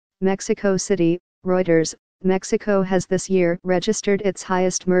Mexico City, Reuters. Mexico has this year registered its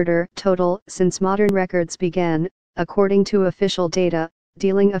highest murder total since modern records began, according to official data,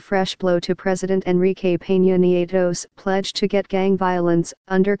 dealing a fresh blow to President Enrique Peña Nieto's pledge to get gang violence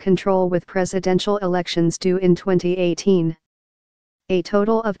under control with presidential elections due in 2018. A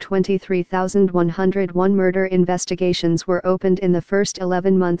total of 23,101 murder investigations were opened in the first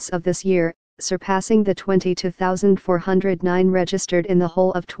 11 months of this year, surpassing the 22,409 registered in the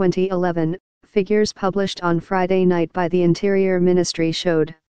whole of 2011, figures published on Friday night by the Interior Ministry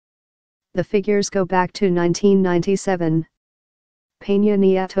showed. The figures go back to 1997. Peña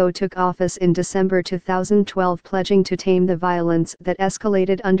Nieto took office in December 2012, pledging to tame the violence that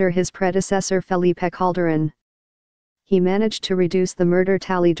escalated under his predecessor Felipe Calderón. He managed to reduce the murder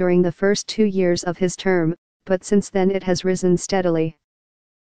tally during the first 2 years of his term, but since then it has risen steadily.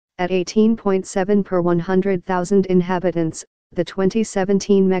 At 18.7 per 100,000 inhabitants, the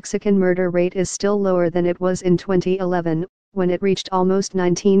 2017 Mexican murder rate is still lower than it was in 2011, when it reached almost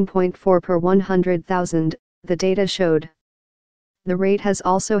 19.4 per 100,000, the data showed. The rate has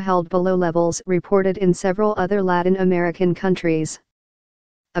also held below levels reported in several other Latin American countries.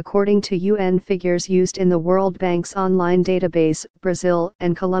 According to UN figures used in the World Bank's online database, Brazil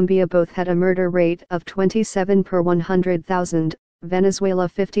and Colombia both had a murder rate of 27 per 100,000, Venezuela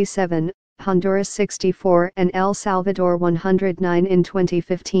 57, Honduras 64 and El Salvador 109 in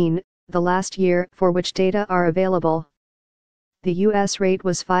 2015, the last year for which data are available. The US rate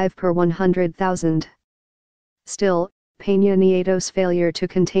was 5 per 100,000. Still, Peña Nieto's failure to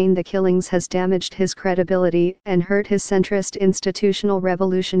contain the killings has damaged his credibility and hurt his centrist Institutional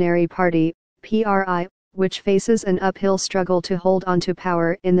Revolutionary Party, PRI, which faces an uphill struggle to hold onto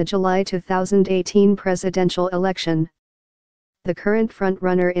power in the July 2018 presidential election. The current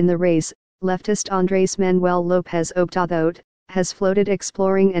frontrunner in the race, leftist Andrés Manuel López Obrador, has floated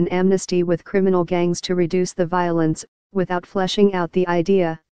exploring an amnesty with criminal gangs to reduce the violence, without fleshing out the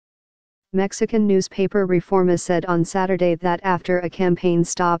idea. Mexican newspaper Reforma said on Saturday that after a campaign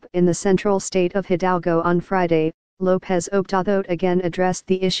stop in the central state of Hidalgo on Friday, López Obrador again addressed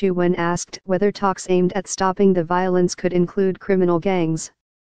the issue when asked whether talks aimed at stopping the violence could include criminal gangs.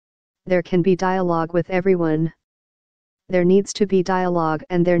 There can be dialogue with everyone. There needs to be dialogue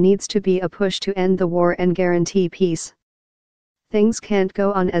and there needs to be a push to end the war and guarantee peace. Things can't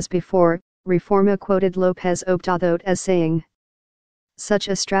go on as before, Reforma quoted López Obrador as saying. Such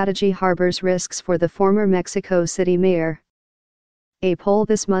a strategy harbors risks for the former Mexico City mayor. A poll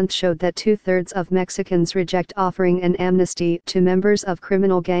this month showed that 2/3 of Mexicans reject offering an amnesty to members of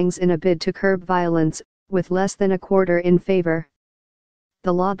criminal gangs in a bid to curb violence, with less than a quarter in favor.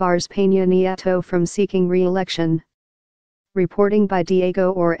 The law bars Peña Nieto from seeking re-election. Reporting by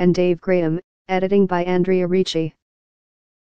Diego Orr and Dave Graham, editing by Andrea Ricci.